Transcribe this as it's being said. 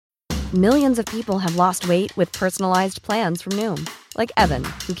Millions of people have lost weight with personalized plans from Noom. Like Evan,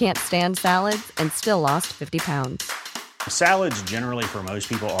 who can't stand salads and still lost 50 pounds. Salads generally for most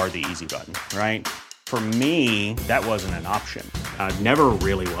people are the easy button, right? For me, that wasn't an option. I never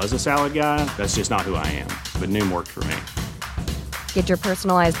really was a salad guy. That's just not who I am. But Noom worked for me. Get your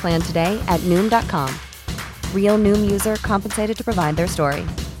personalized plan today at Noom.com. Real Noom user compensated to provide their story.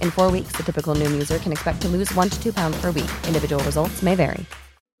 In 4 weeks, the typical Noom user can expect to lose 1 to 2 pounds per week. Individual results may vary.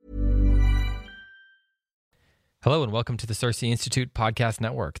 Hello and welcome to the CiRCE Institute Podcast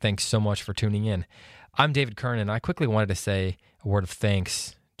Network. Thanks so much for tuning in. I'm David Kern, and I quickly wanted to say a word of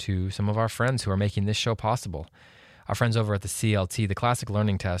thanks to some of our friends who are making this show possible. Our friends over at the CLT, the Classic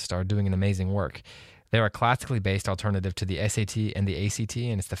Learning Test, are doing an amazing work. They're a classically based alternative to the SAT and the ACT,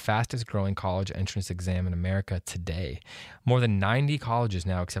 and it's the fastest growing college entrance exam in America today. More than 90 colleges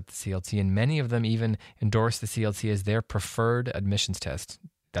now accept the CLT, and many of them even endorse the CLT as their preferred admissions test.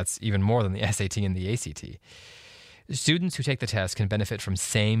 That's even more than the SAT and the ACT. Students who take the test can benefit from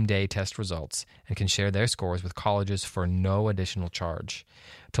same-day test results and can share their scores with colleges for no additional charge.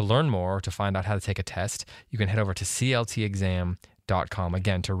 To learn more or to find out how to take a test, you can head over to cltexam.com.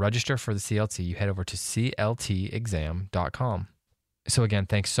 Again, to register for the CLT, you head over to cltexam.com. So again,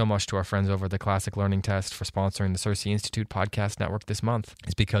 thanks so much to our friends over at the Classic Learning Test for sponsoring the CiRCE Institute Podcast Network this month.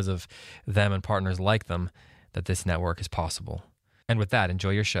 It's because of them and partners like them that this network is possible. And with that, enjoy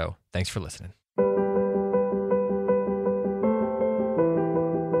your show. Thanks for listening.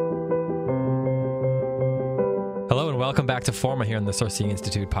 Hello and welcome back to Forma here on the CiRCE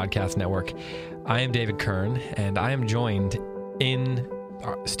Institute Podcast Network. I am David Kern, and I am joined in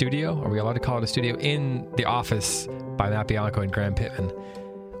our studio, are we allowed to call it a studio, in the office by Matt Bianco and Graham Pittman.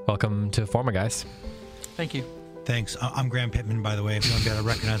 Welcome to Forma, guys. Thank you. Thanks. I'm Graham Pittman, by the way, if you want to be able to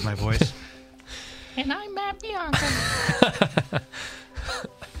recognize my voice. And I'm Matt Bianco.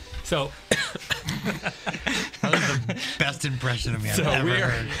 So... That was the best impression of me I've ever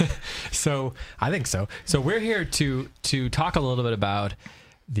heard. So I think so. So we're here to talk a little bit about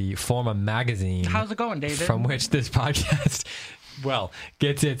the Forma magazine. How's it going, David? From which this podcast,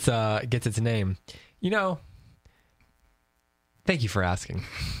 gets its name. You know, thank you for asking.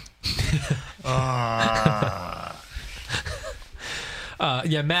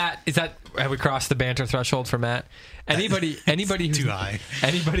 Yeah, Matt, have we crossed the banter threshold for Matt? Anybody who's too high.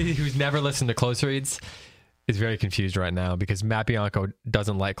 Anybody who's never listened to Close Reads is very confused right now because Matt Bianco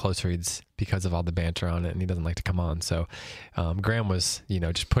doesn't like Close Reads because of all the banter on it, and he doesn't like to come on. So Graham was,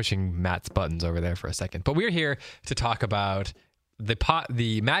 just pushing Matt's buttons over there for a second. But we're here to talk about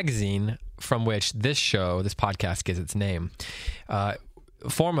the magazine from which this podcast gets its name.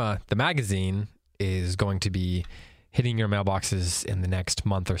 Forma, the magazine, is going to be hitting your mailboxes in the next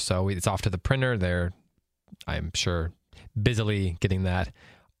month or so. It's off to the printer. They're, I'm sure, busily getting that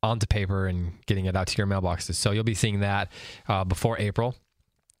onto paper and getting it out to your mailboxes. So you'll be seeing that before April.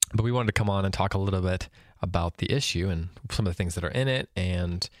 But we wanted to come on and talk a little bit about the issue and some of the things that are in it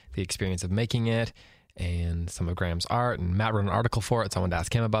and the experience of making it and some of Graham's art. And Matt wrote an article for it, so I wanted to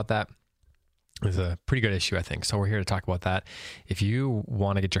ask him about that. It was a pretty good issue, I think. So we're here to talk about that. If you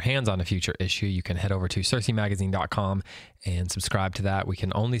want to get your hands on a future issue, you can head over to CiRCEmagazine.com and subscribe to that. We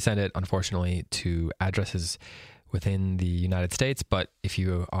can only send it, unfortunately, to addresses within the United States. But if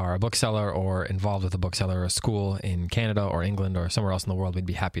you are a bookseller or involved with a bookseller or a school in Canada or England or somewhere else in the world, we'd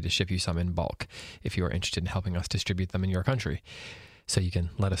be happy to ship you some in bulk if you are interested in helping us distribute them in your country. So you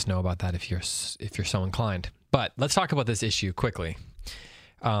can let us know about that if you're so inclined. But let's talk about this issue quickly.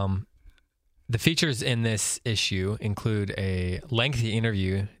 The features in this issue include a lengthy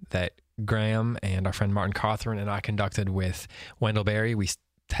interview that Graham and our friend Martin Cawthorn and I conducted with Wendell Berry. We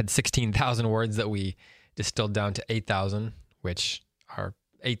had 16,000 words that we distilled down to 8,000, which are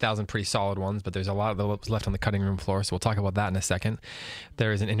 8,000 pretty solid ones, but there's a lot that was left on the cutting room floor, so we'll talk about that in a second.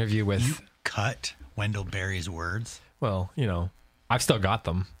 There is an interview with... You cut Wendell Berry's words? Well, I've still got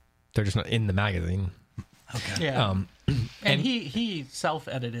them. They're just not in the magazine. Okay. Yeah. And he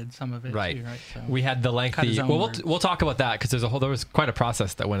self-edited some of it right. too, right? So we had the lengthy... Well, we'll talk about that because there was quite a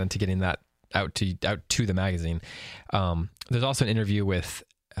process that went into getting that out to the magazine. There's also an interview with...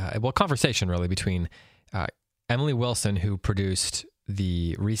 conversation really between Emily Wilson, who produced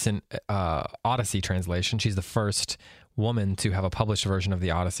the recent Odyssey translation. She's the first woman to have a published version of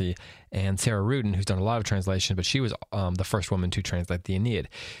the Odyssey, and Sarah Rudin, who's done a lot of translation, but she was the first woman to translate the Aeneid.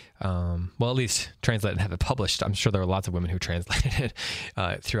 Well, at least translate and have it published. I'm sure there were lots of women who translated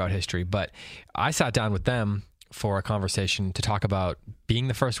it throughout history, but I sat down with them for a conversation to talk about being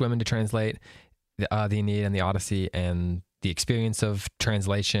the first women to translate the Aeneid and the Odyssey and the experience of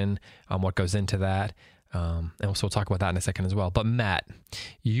translation, what goes into that, And so we'll talk about that in a second as well. But Matt,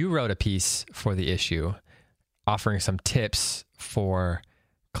 you wrote a piece for The Issue offering some tips for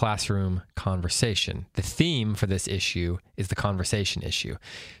classroom conversation. The theme for this issue is the conversation issue.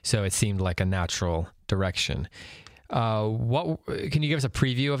 So it seemed like a natural direction. What can you give us a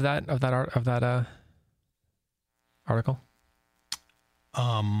preview of that article?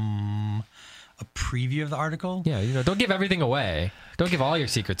 A preview of the article? Yeah, don't give everything away. Don't give all your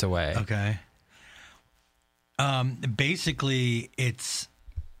secrets away. Okay. Basically, it's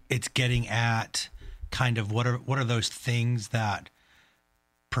getting at kind of what are those things that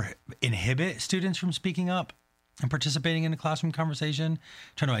inhibit students from speaking up and participating in a classroom conversation,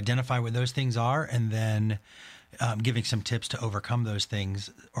 trying to identify what those things are, and then giving some tips to overcome those things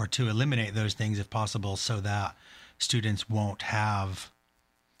or to eliminate those things if possible, so that students won't have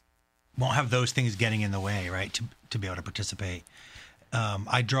those things getting in the way, right, to be able to participate.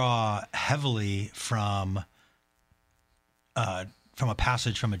 I draw heavily from a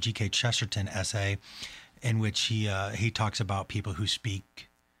passage from a G.K. Chesterton essay in which he talks about people who speak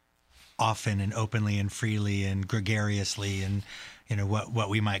often and openly and freely and gregariously, and what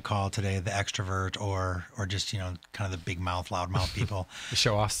we might call today the extrovert or just kind of the big mouth, loud mouth people. The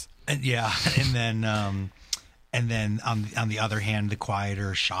show offs. And then on the other hand, the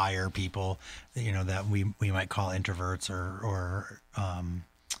quieter, shyer people, that we might call introverts or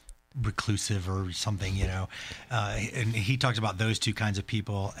reclusive or something, and he talks about those two kinds of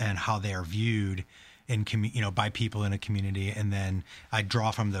people and how they are viewed by people in a community. And then I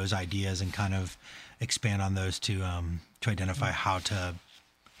draw from those ideas and kind of expand on those to identify how to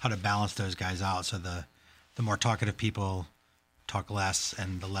balance those guys out. So the more talkative people talk less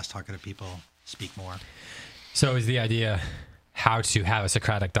and the less talkative people speak more. So is the idea how to have a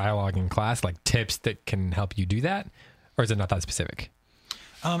Socratic dialogue in class, like tips that can help you do that? Or is it not that specific?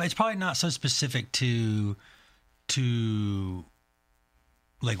 It's probably not so specific to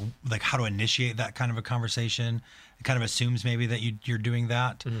like how to initiate that kind of a conversation. It kind of assumes maybe that you're doing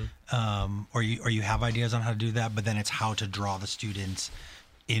that, or you have ideas on how to do that, but then it's how to draw the students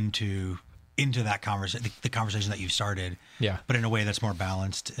into that conversation, the conversation that you've started. Yeah. But in a way that's more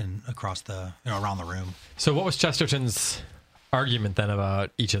balanced and across the around the room. So what was Chesterton's argument then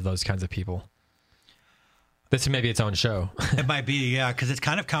about each of those kinds of people? This may be its own show. It might be, yeah, because it's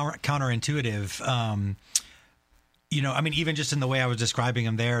kind of counterintuitive. Even just in the way I was describing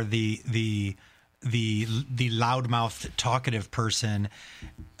him there, the loudmouth, talkative person,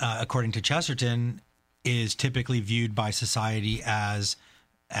 according to Chesterton, is typically viewed by society as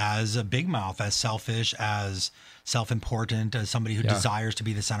a big mouth, as selfish, as self-important, as somebody who desires to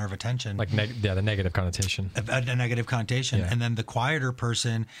be the center of attention. Like the negative connotation. A negative connotation. Yeah. And then the quieter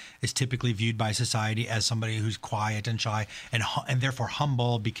person is typically viewed by society as somebody who's quiet and shy and therefore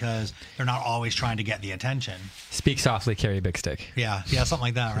humble, because they're not always trying to get the attention. Speak softly, carry a big stick. Yeah, something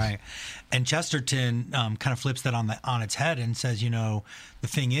like that, right? And Chesterton kind of flips that on its head and says, the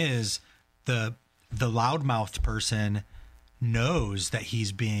thing is, the loudmouthed person knows that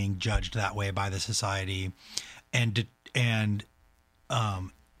he's being judged that way by the society, and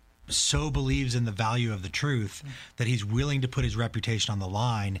so believes in the value of the truth that he's willing to put his reputation on the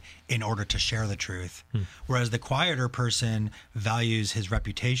line in order to share the truth. Whereas the quieter person values his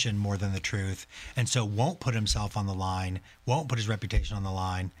reputation more than the truth, and so won't put himself on the line, won't put his reputation on the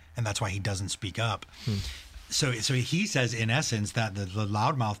line, and that's why he doesn't speak up. So he says, in essence, that the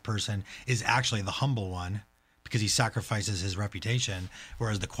loudmouth person is actually the humble one, because he sacrifices his reputation,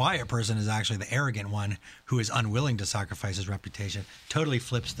 whereas the quiet person is actually the arrogant one who is unwilling to sacrifice his reputation. Totally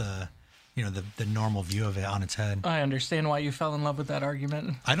flips the normal view of it on its head. I understand why you fell in love with that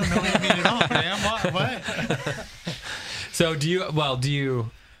argument. I don't know what I mean at all, man. What? So do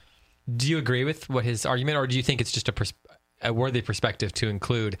you agree with what his argument, or do you think it's just a worthy perspective to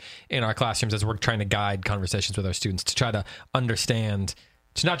include in our classrooms as we're trying to guide conversations with our students, to try to understand,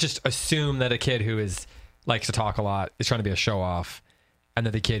 to not just assume that a kid who likes to talk a lot is trying to be a show off, and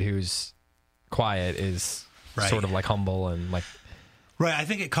that the kid who's quiet is sort of like humble and like. Right. I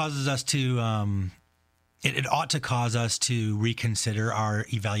think it causes us to, it ought to cause us to reconsider our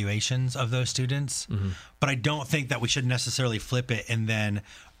evaluations of those students. But I don't think that we should necessarily flip it and then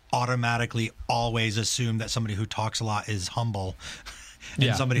automatically always assume that somebody who talks a lot is humble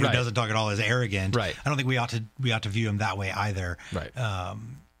and somebody who doesn't talk at all is arrogant. Right. I don't think we ought to view them that way either. Right.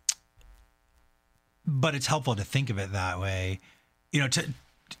 But it's helpful to think of it that way,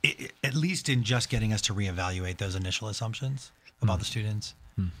 at least in just getting us to reevaluate those initial assumptions about the students.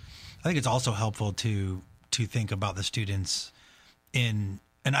 I think it's also helpful to think about the students in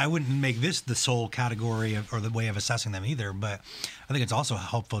and I wouldn't make this the sole category or the way of assessing them either, but I think it's also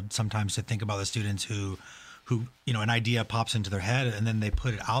helpful sometimes to think about the students who an idea pops into their head and then they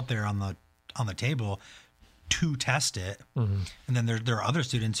put it out there on the table to test it. Mm-hmm. And then there are other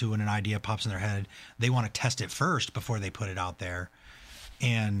students who, when an idea pops in their head, they want to test it first before they put it out there.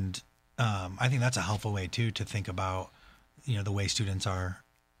 And I think that's a helpful way too to think about, the way students are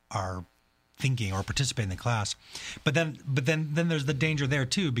thinking or participating in the class. But then there's the danger there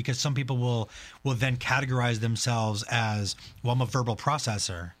too, because some people will then categorize themselves as, well, I'm a verbal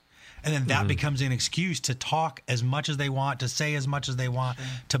processor. And then that becomes an excuse to talk as much as they want, to say as much as they want,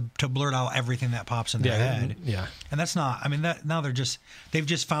 to blurt out everything that pops in their head. Yeah. And that's not, now they've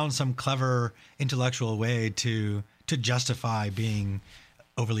just found some clever intellectual way to justify being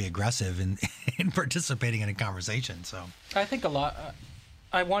overly aggressive in participating in a conversation. So I think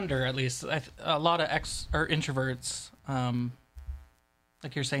I wonder, at least, a lot of introverts,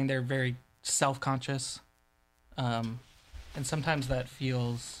 like you're saying, they're very self-conscious. And sometimes that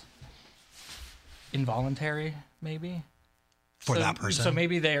feels involuntary, maybe. For that person. So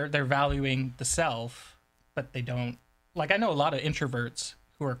maybe they're valuing the self, but they don't. Like, I know a lot of introverts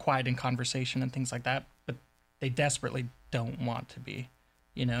who are quiet in conversation and things like that, but they desperately don't want to be,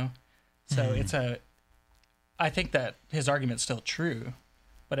 So I think that his argument's still true,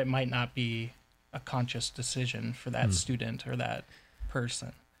 but it might not be a conscious decision for that student or that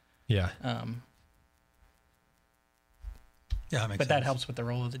person. Yeah. Yeah, but that helps with the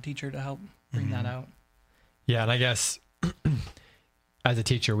role of the teacher to help bring that out. Yeah, and I guess as a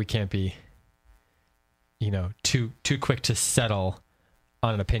teacher, we can't be, too quick to settle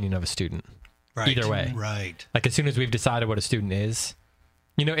on an opinion of a student. Right. Either way. Right. Like, as soon as we've decided what a student is,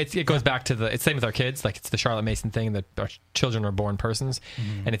 it goes back to it's same with our kids. Like, it's the Charlotte Mason thing that our children are born persons.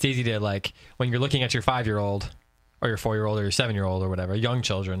 Mm-hmm. And it's easy to, like, when you're looking at your 5-year-old or your 4-year-old or your 7-year-old or whatever, young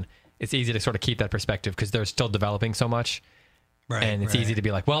children, it's easy to sort of keep that perspective because they're still developing so much. Right, and it's easy to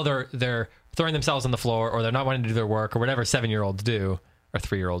be like, well, they're throwing themselves on the floor, or they're not wanting to do their work, or whatever 7-year-olds do, or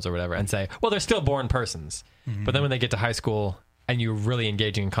 3-year-olds or whatever, and say, well, they're still born persons. Mm-hmm. But then when they get to high school and you're really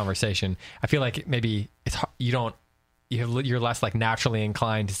engaging in conversation, I feel like maybe you're less like naturally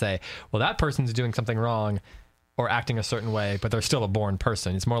inclined to say, well, that person's doing something wrong or acting a certain way, but they're still a born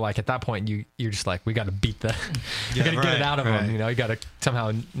person. It's more like at that point you're just like, we got to beat the, you got to get it out of them. You got to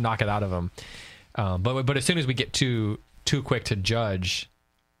somehow knock it out of them. But as soon as we get too quick to judge,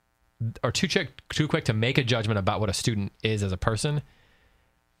 or too quick to make a judgment about what a student is as a person,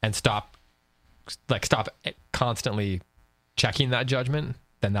 and stop constantly checking that judgment,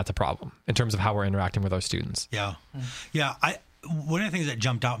 then that's a problem in terms of how we're interacting with our students. Yeah. Yeah. One of the things that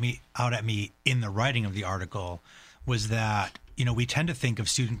jumped out at me in the writing of the article was that, we tend to think of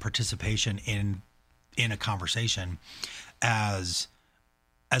student participation in a conversation as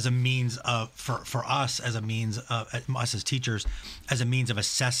a means of, for us as a means of, us as teachers, as a means of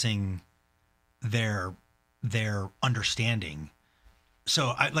assessing their understanding.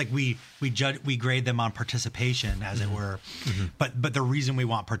 So we grade them on participation, as it were. Mm-hmm. But the reason we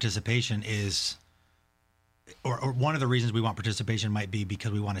want participation is, or one of the reasons we want participation might be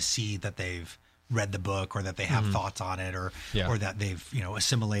because we want to see that they've read the book, or that they have thoughts on it, or that they've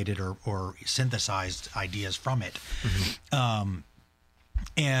assimilated or synthesized ideas from it. Mm-hmm.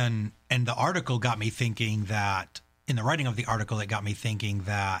 And the article got me thinking that, in the writing of the article, it got me thinking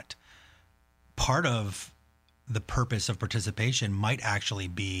that part of the purpose of participation might actually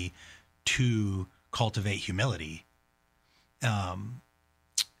be to cultivate humility. In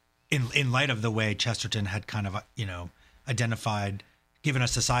light of the way Chesterton had kind of, identified, given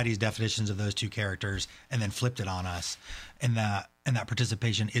us society's definitions of those two characters, and then flipped it on us, and that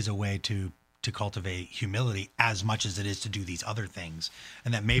participation is a way to cultivate humility as much as it is to do these other things.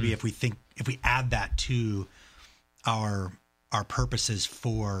 And that maybe if we add that to our purposes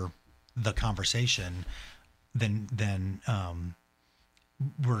for the conversation, then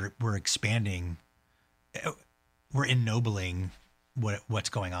we're expanding, we're ennobling what's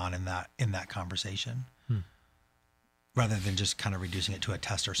going on in that conversation, rather than just kind of reducing it to a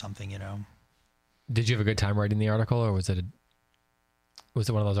test or something. Did you have a good time writing the article, or was it one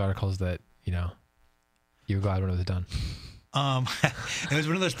of those articles that you were glad when it was done? It was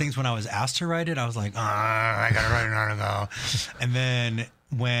one of those things when I was asked to write it, I was like, I gotta write an article. And then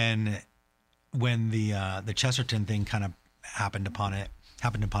when the Chesterton thing kind of happened upon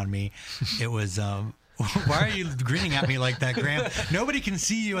me, it was, why are you grinning at me like that, Graham? Nobody can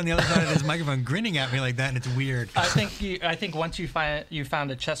see you on the other side of this microphone grinning at me like that, and it's weird. I think once you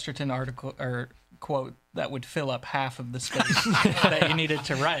found a Chesterton article or quote that would fill up half of the space that you needed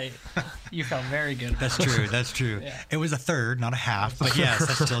to write. You felt very good. That's true. That's true. Yeah. It was a third, not a half, but yes,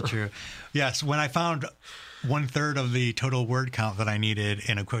 that's still true. Yes, when I found 1/3 of the total word count that I needed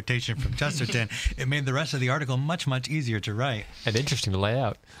in a quotation from Chesterton, it made the rest of the article much, much easier to write. And interesting to lay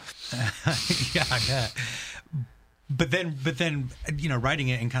out. Yeah. But then, writing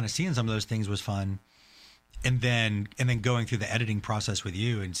it and kind of seeing some of those things was fun. And then going through the editing process with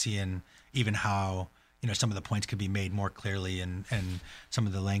you and seeing even how, some of the points could be made more clearly and some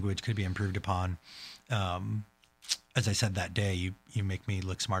of the language could be improved upon. As I said that day, you make me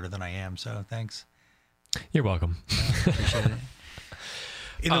look smarter than I am. So thanks. You're welcome. Appreciate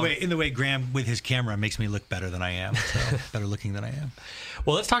it. In the way Graham with his camera makes me look better than I am. So better looking than I am.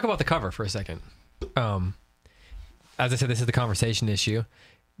 Well, let's talk about the cover for a second. As I said, this is the conversation issue.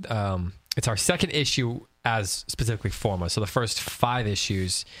 It's our second issue as specifically Forma. So the first 5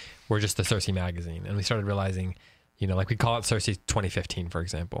 issues were just the Circe magazine. And we started realizing, like we call it Circe 2015, for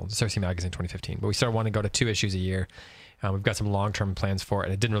example, the Circe magazine 2015. But we started wanting to go to 2 issues a year. We've got some long-term plans for it,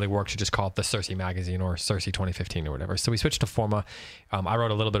 and it didn't really work to just call it the Circe magazine or Circe 2015 or whatever. So we switched to Forma. I wrote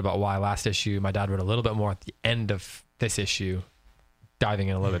a little bit about why last issue. My dad wrote a little bit more at the end of this issue, diving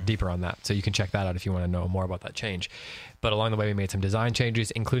in a little bit deeper on that. So you can check that out if you want to know more about that change. But along the way, we made some design changes,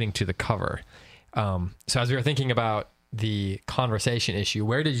 including to the cover. So as we were thinking about the conversation issue,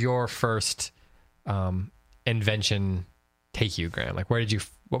 where did your first invention take you, Graham? Like,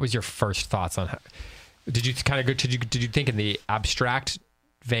 what was your first thoughts on how, did you kind of go, did you think in the abstract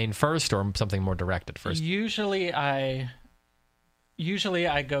vein first or something more direct at first? Usually I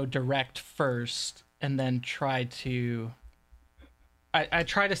go direct first and then try to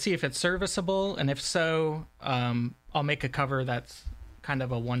see if it's serviceable, and if so, I'll make a cover that's kind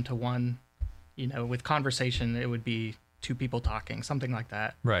of a 1-to-1. With conversation, it would be 2 people talking, something like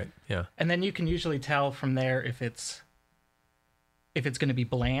that. Right. Yeah. And then you can usually tell from there if it's going to be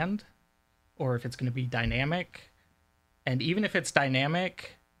bland or if it's going to be dynamic. And even if it's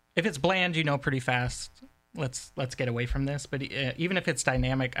dynamic, if it's bland, pretty fast, let's get away from this. But even if it's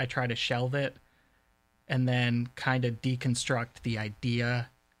dynamic, I try to shelve it and then kind of deconstruct the idea.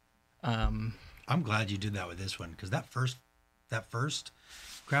 I'm glad you did that with this one, because that first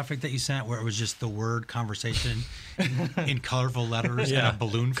graphic that you sent, where it was just the word conversation in colorful letters and a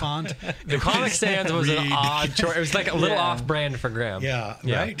balloon font. The Comic Sans was an odd choice. It was like a little off-brand for Graham. Yeah.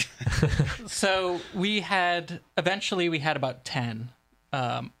 Right? So we had about 10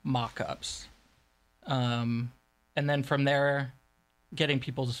 mock-ups. And then from there, getting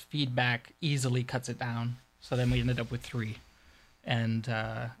people's feedback easily cuts it down. So then we ended up with 3. And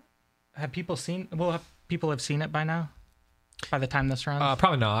have people seen it by now? By the time this runs?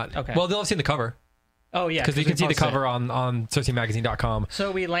 Probably not. Okay. Well, they'll have seen the cover. Oh, yeah. Because you can see the cover on CirceMagazine.com. So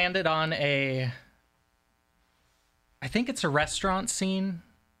we landed on I think it's a restaurant scene,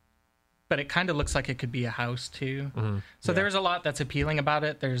 but it kind of looks like it could be a house too. Mm-hmm. So there's a lot that's appealing about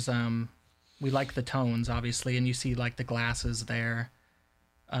it. There's, we like the tones, obviously, and you see like the glasses there.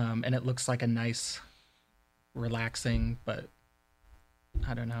 And it looks like a nice, relaxing, but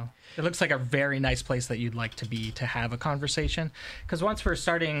I don't know. It looks like a very nice place that you'd like to be to have a conversation. Because once we're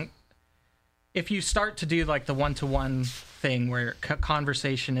starting, if you start to do like the 1-to-1 thing where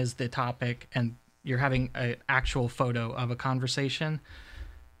conversation is the topic and you're having an actual photo of a conversation,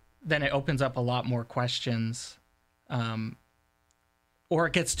 then it opens up a lot more questions, or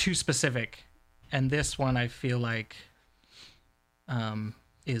it gets too specific. And this one I feel like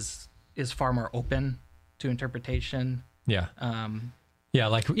is far more open to interpretation. Yeah.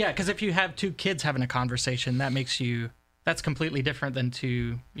 Because if you have 2 kids having a conversation, that's completely different than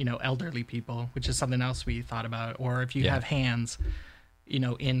 2, elderly people, which is something else we thought about. Or if you have hands,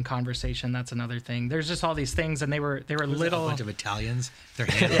 in conversation, that's another thing. There's just all these things, and they were little. A bunch of Italians, their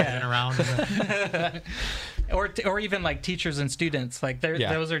hands around. or even like teachers and students, like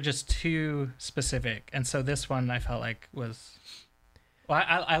those are just too specific. And so this one I felt like was. Well,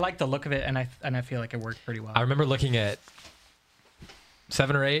 I like the look of it, and I feel like it worked pretty well. I remember looking at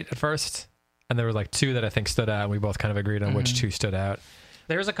 7 or 8 at first, and there were like 2 that I think stood out, and we both kind of agreed on which 2 stood out.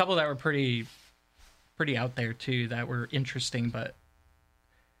 There was a couple that were pretty out there too, that were interesting, but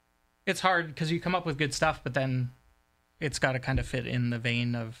it's hard because you come up with good stuff, but then it's got to kind of fit in the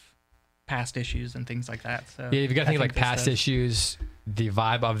vein of past issues and things like that. So yeah, you've got to think like past issues, the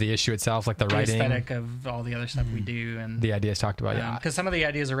vibe of the issue itself, like the writing, aesthetic of all the other stuff we do, and the ideas talked about. Yeah, because some of the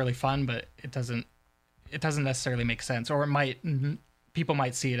ideas are really fun, but it doesn't necessarily make sense, or people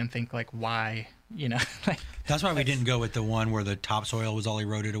might see it and think like, why, That's why we didn't go with the one where the topsoil was all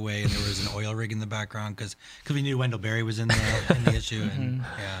eroded away and there was an oil rig in the background, because we knew Wendell Berry was in the issue. And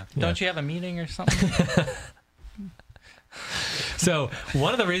Don't you have a meeting or something? So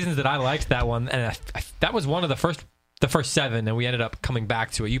one of the reasons that I liked that one, and that was one of the first 7, and we ended up coming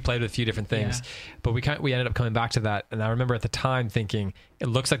back to it. You played with a few different things, but we ended up coming back to that. And I remember at the time thinking, it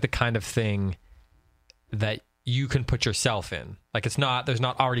looks like the kind of thing that you can put yourself in. Like there's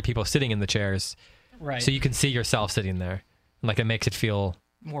not already people sitting in the chairs, Right. so you can see yourself sitting there. Like it makes it feel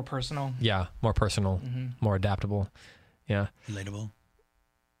more personal. Yeah, more personal, more adaptable. Yeah. Relatable.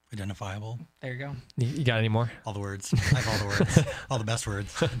 Identifiable. There you go. You got any more? All the words. I have all the words. All the best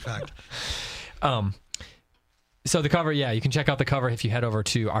words, in fact. So the cover, you can check out the cover if you head over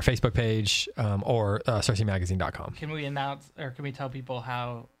to our Facebook page or CerseiMagazine.com. Can we announce, or can we tell people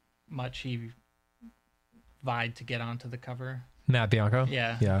how much he vied to get onto the cover? Matt Bianco?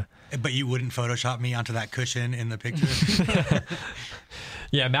 Yeah. But you wouldn't Photoshop me onto that cushion in the picture?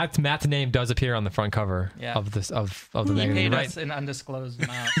 Yeah, Matt's name does appear on the front cover of the He magazine. paid us an undisclosed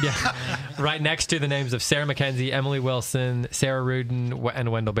amount. Yeah, right next to the names of Sarah McKenzie, Emily Wilson, Sarah Rudin,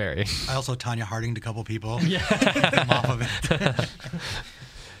 and Wendell Berry. I also Tanya Harding'd a couple people. Yeah. Keep them off of it.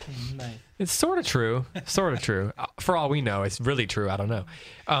 Nice. It's sort of true. For all we know, it's really true. I don't know.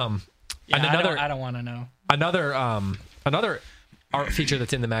 And I don't want to know. Another art feature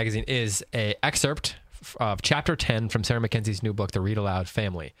that's in the magazine is a excerpt of chapter 10 from Sarah McKenzie's new book, The Read Aloud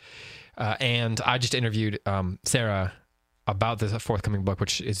Family. And I just interviewed Sarah about this forthcoming book,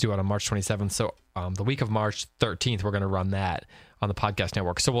 which is due out on March 27th. So the week of March 13th, we're going to run that on the podcast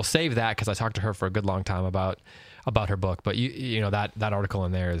network. So we'll save that because I talked to her for a good long time about her book. But you know that article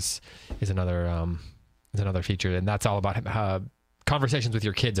in there is another feature, and that's all about conversations with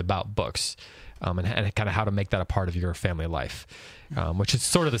your kids about books. And kind of how to make that a part of your family life, which is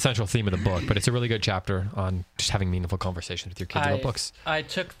sort of the central theme of the book. But it's a really good chapter on just having meaningful conversations with your kids about books. I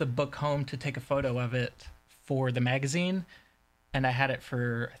took the book home to take a photo of it for the magazine, and I had it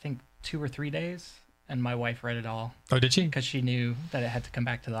for, I think, 2 or 3 days, and my wife read it all. Oh, did she? Because she knew that it had to come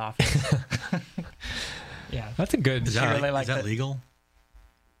back to the office. Yeah. That's a good... Is She really that, liked is that it. legal?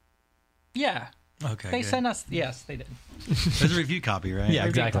 Yeah. Okay. They good. sent us, yes, they did. There's a review copy, right? Yeah,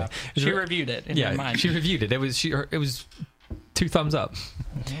 exactly. She reviewed it in my mind. she reviewed it. It was 2 thumbs up.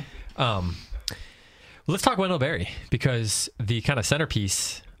 Let's talk Wendell Berry, because the kind of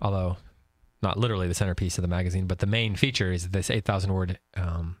centerpiece, although not literally the centerpiece of the magazine, but the main feature is this 8,000 word,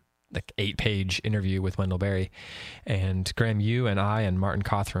 like 8-page interview with Wendell Berry. And Graham, you and I and Martin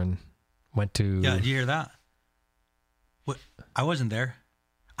Cawthron went to... Yeah, did you hear that? What? I wasn't there.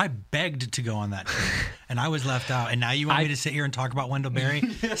 I begged to go on that trip, and I was left out. And now you want me to sit here and talk about Wendell Berry?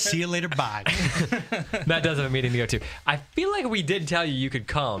 See you later. Bye. Matt does have a meeting to go to. I feel like we did tell you could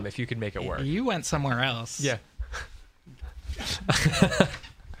come if you could make it work. You went somewhere else. Yeah.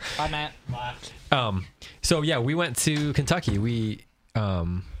 Bye, Matt. Bye. So yeah, we went to Kentucky. We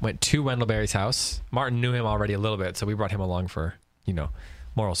went to Wendell Berry's house. Martin knew him already a little bit, so we brought him along for,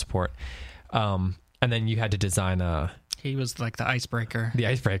 moral support. And then you had to design He was like the icebreaker. the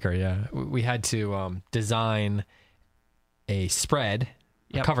icebreaker. Yeah, we had to design a spread,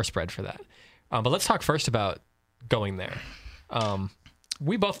 a cover spread for that. But let's talk first about going there.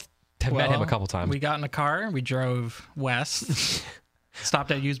 We both have met him a couple times We got in a car. We drove west. Stopped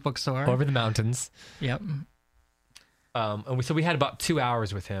at a used bookstore. over the mountains. Yep. And we had about 2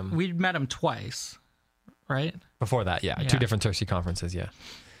 hours with him. We'd met him twice, right? Before that, yeah. 2 different Cersei conferences, yeah.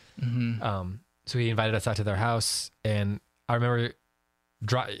 Mm-hmm. So he invited us out to their house, and I remember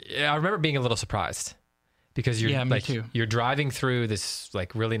being a little surprised because me too. You're driving through this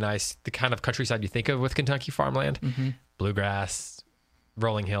like really nice, the kind of countryside you think of with Kentucky farmland, bluegrass,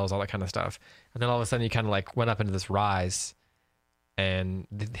 rolling hills, all that kind of stuff. And then all of a sudden you kind of like went up into this rise, and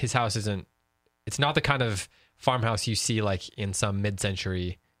his house it's not the kind of farmhouse you see like in some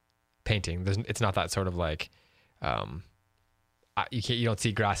mid-century painting. It's not that sort of like, you don't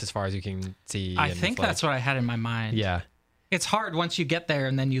see grass as far as you can see. I think that's what I had in my mind. Yeah. It's hard once you get there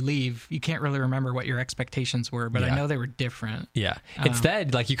and then you leave. You can't really remember what your expectations were, but I know they were different. Yeah.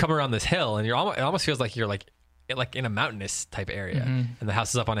 Instead, like you come around this hill and it almost feels like you're like in a mountainous type area, and the house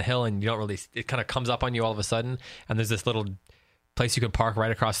is up on a hill, and you don't really, it kind of comes up on you all of a sudden. And there's this little place you can park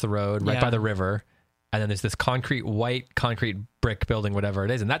right across the road, right by the river. And then there's this white concrete brick building, whatever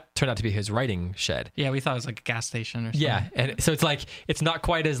it is. And that turned out to be his writing shed. Yeah, we thought it was like a gas station or something. Yeah. And so it's like, it's not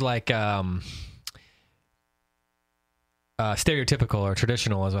quite as like stereotypical or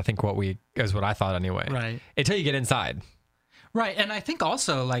traditional as I think what I thought anyway. Right. Until you get inside. Right. And I think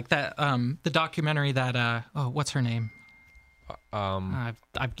also like that, the documentary that, what's her name? I've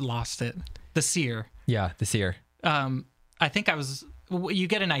lost it. The Seer. Yeah. The Seer. I think you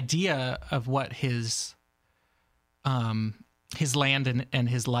get an idea of what his his land and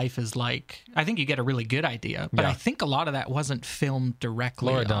his life is like, I think you get a really good idea. But Yeah. I think a lot of that wasn't filmed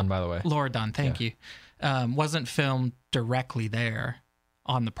directly. Laura Dunn, by the way. Laura Dunn, thank you. Wasn't filmed directly there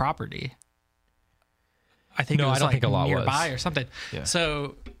on the property. I think No, it was I don't like think a lot nearby was. or something. Yeah.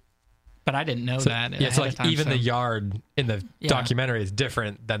 So, but I didn't know that. Yeah, so ahead of like time, even so- the yard in the Yeah. documentary is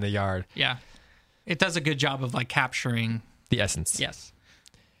different than the yard, Yeah. It does a good job of like capturing. the essence. Yes.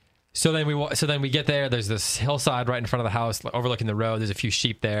 So then we get there. There's this hillside right in front of the house, overlooking the road. There's a few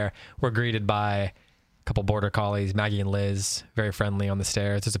sheep there. We're greeted by a couple border collies, Maggie and Liz, very friendly on the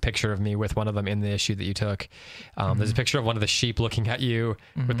stairs. There's a picture of me with one of them in the issue that you took. There's a picture of one of the sheep looking at you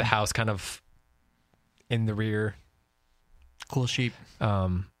with the house kind of in the rear. Cool sheep.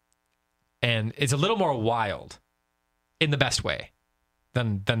 And it's a little more wild in the best way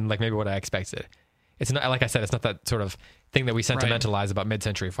than like maybe what I expected. It's not, like I said, it's not that sort of thing that we sentimentalize about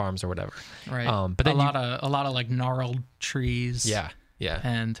mid-century farms or whatever. Right. But then a lot of like gnarled trees. yeah.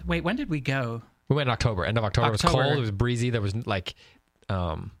 And wait, when did we go? We went in October, end of October. It was October. cold. It was breezy. There was like,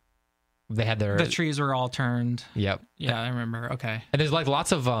 they had their, The trees were all turned. yep. Yeah, I remember. Okay. And there's like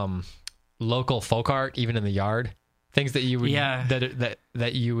lots of local folk art, even in the yard, things that you would, Yeah.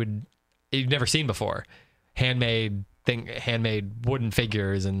 that you've never seen before, handmade wooden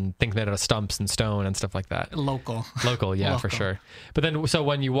figures and things made out of stumps and stone and stuff like that. Local. Local, yeah, for Local. sure. But then, so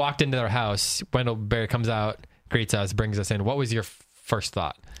when you walked into their house, Wendell Berry comes out, greets us, brings us in. What was your first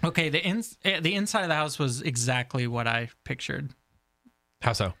thought? Okay, the inside of the house was exactly what I pictured.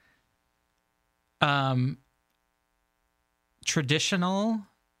 How so? Traditional,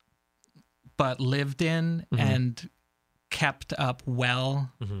 but lived in and kept up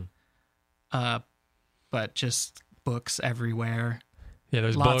well. But just books everywhere. Yeah,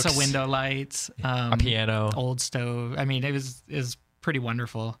 there's Lots books, of window lights. a piano. Old stove. I mean, it was pretty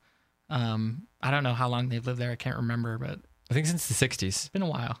wonderful. I don't know how long they've lived there. I can't remember, but I think since the 60s. it's been a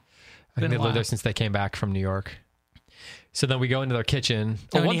while. I think Been they a lived there while. since they came back from New York. So then we go into their kitchen.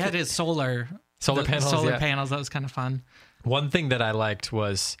 And one he thi- had his solar panels. Solar yeah. panels. That was kind of fun. One thing that I liked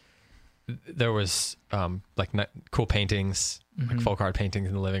was there was like cool paintings, like folk art paintings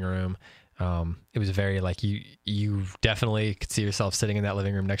in the living room. It was very like you definitely could see yourself sitting in that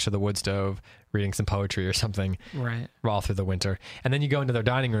living room next to the wood stove, reading some poetry or something, Right. all through the winter. And then you go into their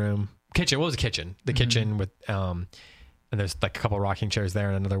dining room kitchen. What was the kitchen? The kitchen with and there's like a couple rocking chairs there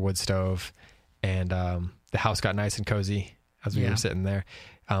and another wood stove, and the house got nice and cozy as we Yeah. were sitting there.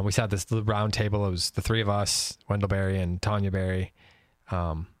 We sat at this little round table. It was the three of us, Wendell Berry and Tanya Berry.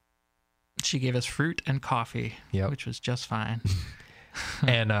 She gave us fruit and coffee, Yep. which was just fine,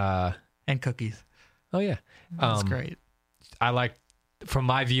 And and cookies. oh yeah, That's great. I like, from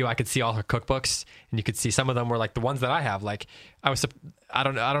my view, I could see all her cookbooks, and you could see some of them were like the ones that I have. Like I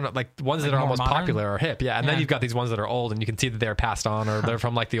don't know, like the ones that are more almost modern? popular or hip. Yeah, and then Yeah. you've got these ones that are old, and you can see that they're passed on or they're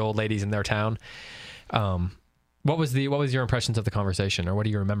from like the old ladies in their town. What was your impressions of the conversation, or what do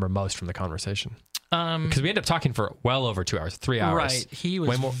you remember most from the conversation? Because we ended up talking for well over 2 hours, 3 hours. Right. He was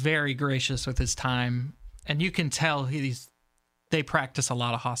Way more- very gracious with his time, and you can tell they practice a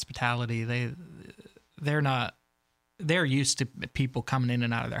lot of hospitality. They're used to people coming in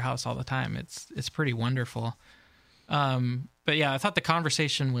and out of their house all the time. It's pretty wonderful. But yeah, I thought the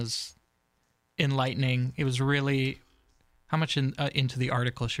conversation was enlightening. It was really, how much into the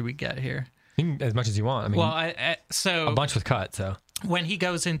article should we get here? As much as you want. I mean, Well, so a bunch was cut. So when he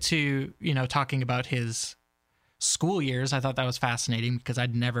goes into, talking about his school years, I thought that was fascinating because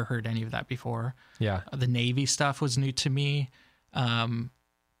I'd never heard any of that before. yeah, The Navy stuff was new to me.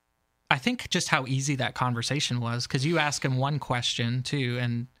 I think just how easy that conversation was, because you ask him one question too,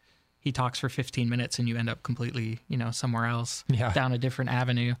 and he talks for 15 minutes and you end up completely, somewhere else, Yeah. down a different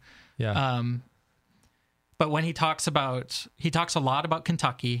avenue. yeah, But when he talks a lot about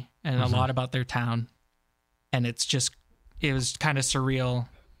Kentucky and a lot about their town, and it was kind of surreal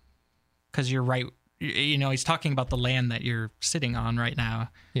because you're right. He's talking about the land that you're sitting on right now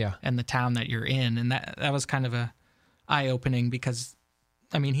yeah. and the town that you're in. And that was kind of a eye opening because,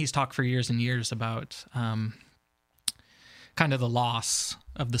 I mean, he's talked for years and years about kind of the loss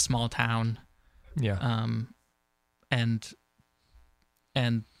of the small town Yeah. and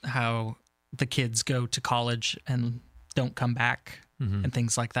how the kids go to college and don't come back and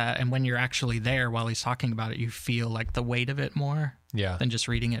things like that. And when you're actually there while he's talking about it, you feel like the weight of it more Yeah. than just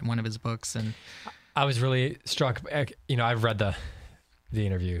reading it in one of his books. And I was really struck. I've read the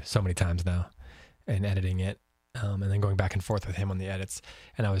interview so many times now and editing it, and then going back and forth with him on the edits.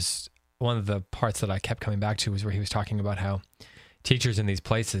 And one of the parts that I kept coming back to was where he was talking about how teachers in these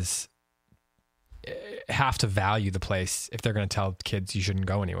places have to value the place if they're going to tell kids you shouldn't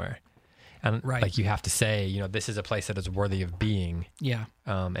go anywhere. And Right. like you have to say, you know, this is a place that is worthy of being. Yeah.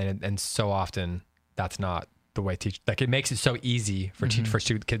 And so often that's not the way like it makes it so easy for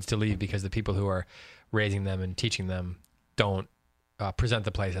kids to leave because the people who are raising them and teaching them don't present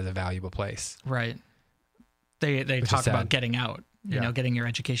the place as a valuable place. Right. They Which is talk sad. about getting out, you know, getting your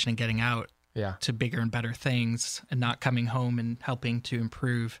education and getting out Yeah. to bigger and better things and not coming home and helping to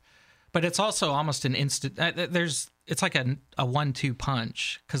improve. But it's also almost an instant, it's like a 1-2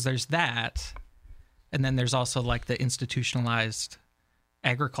 punch, because there's that. And then there's also like the institutionalized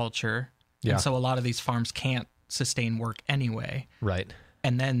agriculture. Yeah. And so a lot of these farms can't sustain work anyway. Right.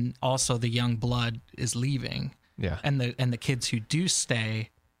 And then also the young blood is leaving. Yeah. And the kids who do stay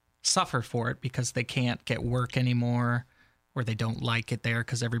suffer for it because they can't get work anymore, or they don't like it there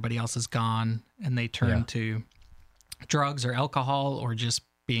because everybody else is gone, and they turn to drugs or alcohol or just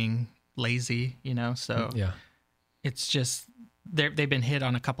being lazy, you know? So Yeah. it's just, they've been hit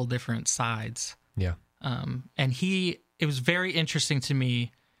on a couple different sides. Yeah. And it was very interesting to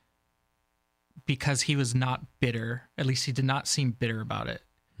me because he was not bitter. At least he did not seem bitter about it.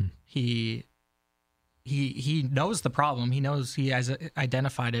 He knows the problem. He knows he has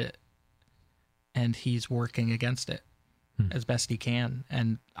identified it, and he's working against it as best he can.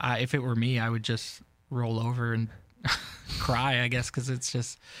 And if it were me, I would just roll over and cry, I guess, because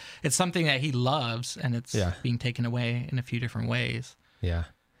it's something that he loves, and it's being taken away in a few different ways. Yeah.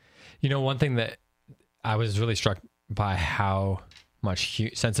 You know, one thing that I was really struck by how much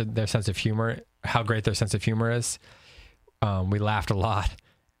their sense of humor, how great their sense of humor is. We laughed a lot.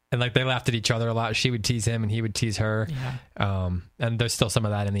 And like they laughed at each other a lot. She would tease him and he would tease her. Yeah. And there's still some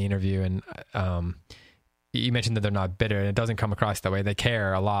of that in the interview. And you mentioned that they're not bitter, and it doesn't come across that way. They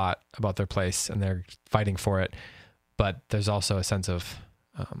care a lot about their place and they're fighting for it. But there's also a sense of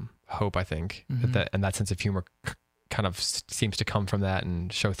hope, I think, and that sense of humor kind of seems to come from that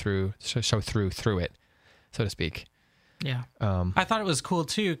and show through it, so to speak. Yeah. I thought it was cool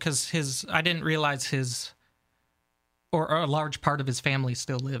too, because I didn't realize or a large part of his family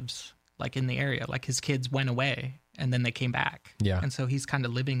still lives like in the area. Like his kids went away and then they came back. Yeah. And so he's kind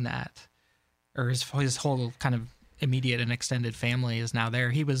of living that, or his whole kind of immediate and extended family is now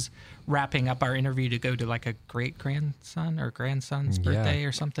there. He was wrapping up our interview to go to like a great grandson or grandson's birthday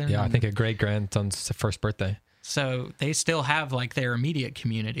or something. Yeah. I think a great grandson's first birthday. So they still have like their immediate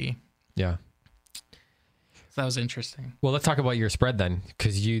community. Yeah. So that was interesting. Well, let's talk about your spread then,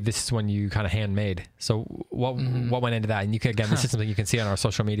 because this is one you kind of handmade. So what went into that? And you can, again, this is something you can see on our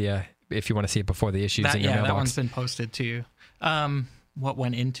social media if you want to see it before the issues in your mailbox. That one's been posted too. What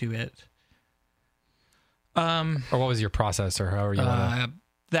went into it? Or what was your process, or however you want to...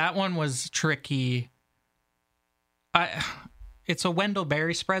 That one was tricky. It's a Wendell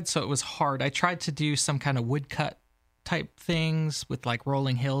Berry spread, so it was hard. I tried to do some kind of woodcut type things with like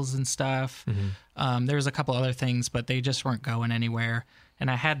rolling hills and stuff. There was a couple other things, but they just weren't going anywhere.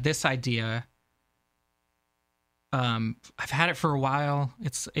 And I had this idea. I've had it for a while.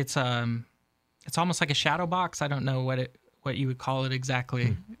 It's almost like a shadow box. I don't know what you would call it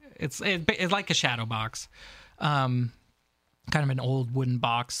exactly. It's like a shadow box, kind of an old wooden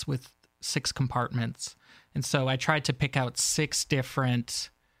box with 6 compartments. And so I tried to pick out 6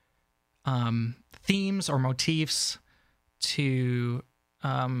 different themes or motifs to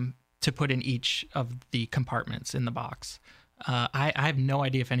put in each of the compartments in the box. I have no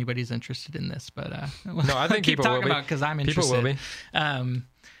idea if anybody's interested in this, but no, I think keep people talking will be. about because I'm interested. People will be.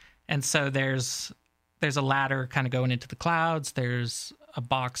 And so there's a ladder kind of going into the clouds. There's a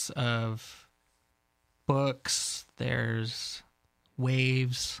box of books. There's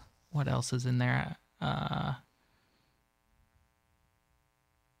waves. What else is in there?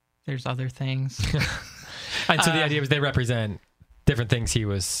 There's other things. And so the idea was they represent different things he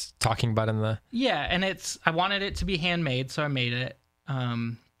was talking about in the... Yeah, and I wanted it to be handmade, so I made it.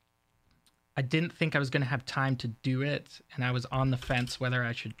 I didn't think I was going to have time to do it, and I was on the fence whether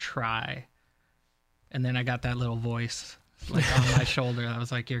I should try. And then I got that little voice like on my shoulder. I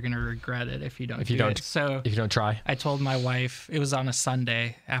was like, "You're going to regret it if you don't do it." So if you don't try. I told my wife, it was on a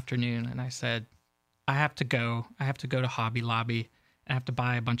Sunday afternoon, and I said, I have to go to Hobby Lobby. I have to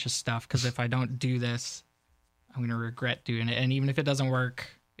buy a bunch of stuff, because if I don't do this, I'm going to regret doing it. And even if it doesn't work,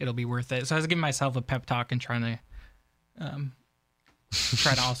 it'll be worth it. So I was giving myself a pep talk and trying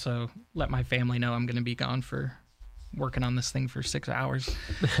to also let my family know I'm going to be gone for working on this thing for 6 hours.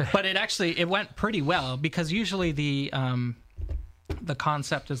 But it went pretty well, because usually the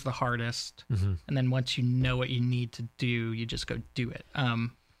concept is the hardest. And then once you know what you need to do, you just go do it.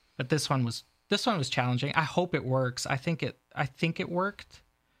 But this one was challenging. I hope it works. I think it worked.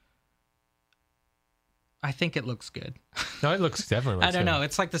 I think it looks good. No, it looks definitely. I don't know.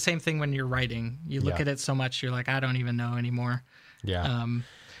 It's like the same thing when you're writing. You look at it so much, you're like, I don't even know anymore. Yeah.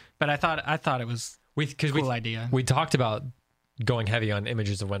 But I thought it was cool idea. We talked about going heavy on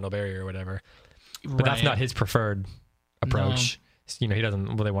images of Wendell Berry or whatever, but that's not his preferred approach. No. He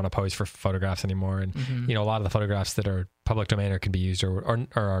doesn't really want to pose for photographs anymore. And, a lot of the photographs that are public domain or can be used or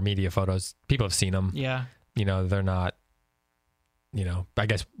are media photos, people have seen them. Yeah. They're not, I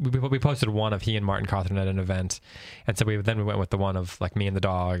guess we posted one of he and Martin Cawthorn at an event. And so we went with the one of like me and the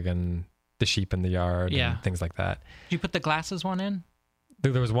dog and the sheep in the yard and things like that. Did you put the glasses one in?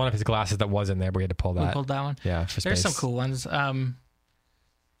 There was one of his glasses that was in there, but we had to pull that. We pulled that one? Yeah, for space. There's some cool ones.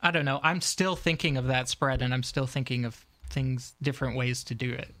 I don't know. I'm still thinking of that spread, and I'm still thinking of different ways to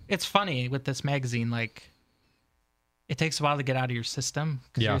do it. It's funny with this magazine, like, it takes a while to get out of your system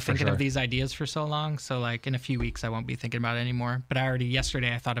because you're thinking of these ideas for so long. So, like, in a few weeks, I won't be thinking about it anymore. But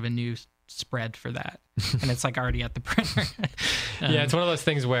yesterday, I thought of a new spread for that, and it's like already at the printer. Yeah, it's one of those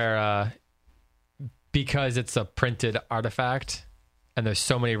things where because it's a printed artifact and there's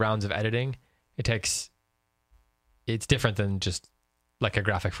so many rounds of editing, it's different than just like a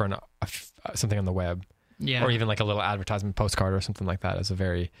graphic for something on the web, or even like a little advertisement postcard or something like that. It's a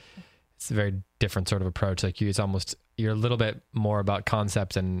very different sort of approach. Like you're a little bit more about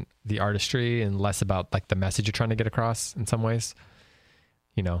concept and the artistry and less about like the message you're trying to get across in some ways.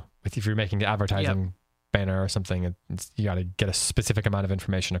 If you're making the advertising banner or something, you got to get a specific amount of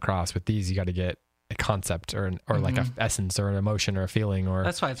information across. With these, you got to get a concept or like a essence or an emotion or a feeling or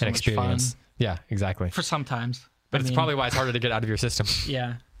that's why it's an so experience. Much fun. Yeah, exactly. For sometimes. But it's probably why it's harder to get out of your system.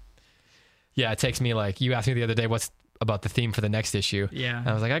 Yeah. Yeah, it takes me you asked me the other day what's about the theme for the next issue. Yeah. And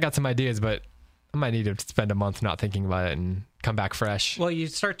I was like, I got some ideas, but I might need to spend a month not thinking about it and come back fresh. Well, you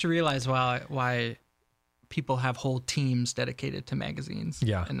start to realize why people have whole teams dedicated to magazines.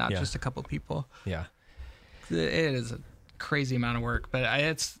 Yeah. And not just a couple people. Yeah. It is a crazy amount of work, but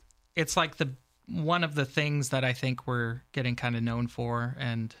it's like one of the things that I think we're getting kind of known for,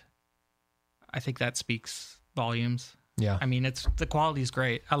 and I think that speaks volumes. Yeah. I mean, the quality's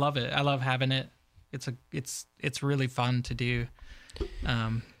great. I love it. I love having it. It's really fun to do.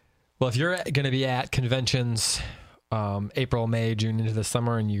 Well, if you're going to be at conventions April, May, June into the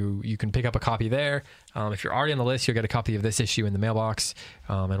summer, and you can pick up a copy there. If you're already on the list, you'll get a copy of this issue in the mailbox.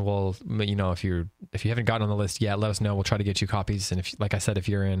 And we'll, if you haven't gotten on the list yet, let us know. We'll try to get you copies. And if, like I said, if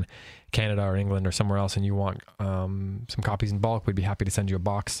you're in Canada or England or somewhere else and you want some copies in bulk, we'd be happy to send you a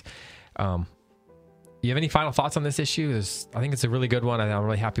box. You have any final thoughts on this issue? I think it's a really good one. I'm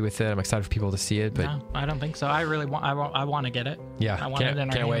really happy with it. I'm excited for people to see it. But no, I don't think so. I really want. I want to get it. Yeah, I want it in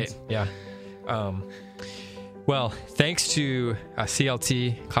our can't hands. wait. Yeah. Well, thanks to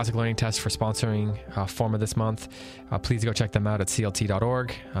CLT Classic Learning Test for sponsoring Forma this month. Please go check them out at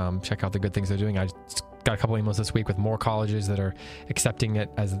clt.org. Check out the good things they're doing. I got a couple emails this week with more colleges that are accepting it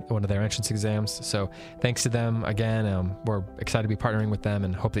as one of their entrance exams. So thanks to them again. We're excited to be partnering with them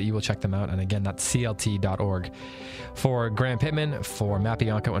and hope that you will check them out. And again, that's clt.org. For Graham Pittman, for Matt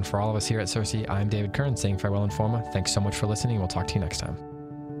Bianco, and for all of us here at CiRCE, I'm David Kern saying farewell and Forma. Thanks so much for listening. We'll talk to you next time.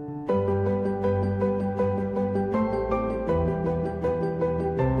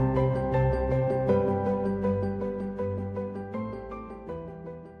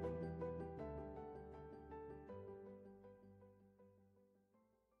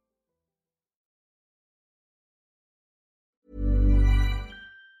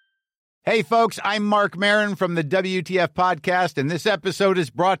 Hey, folks, I'm Mark Maron from the WTF Podcast, and this episode is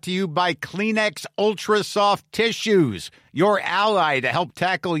brought to you by Kleenex Ultra Soft Tissues, your ally to help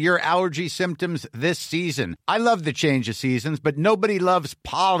tackle your allergy symptoms this season. I love the change of seasons, but nobody loves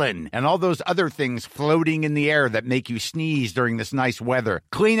pollen and all those other things floating in the air that make you sneeze during this nice weather.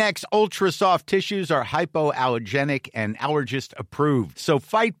 Kleenex Ultra Soft Tissues are hypoallergenic and allergist approved, so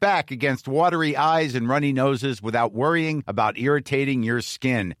fight back against watery eyes and runny noses without worrying about irritating your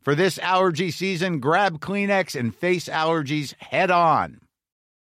skin. For this allergy season, grab Kleenex and face allergies head on.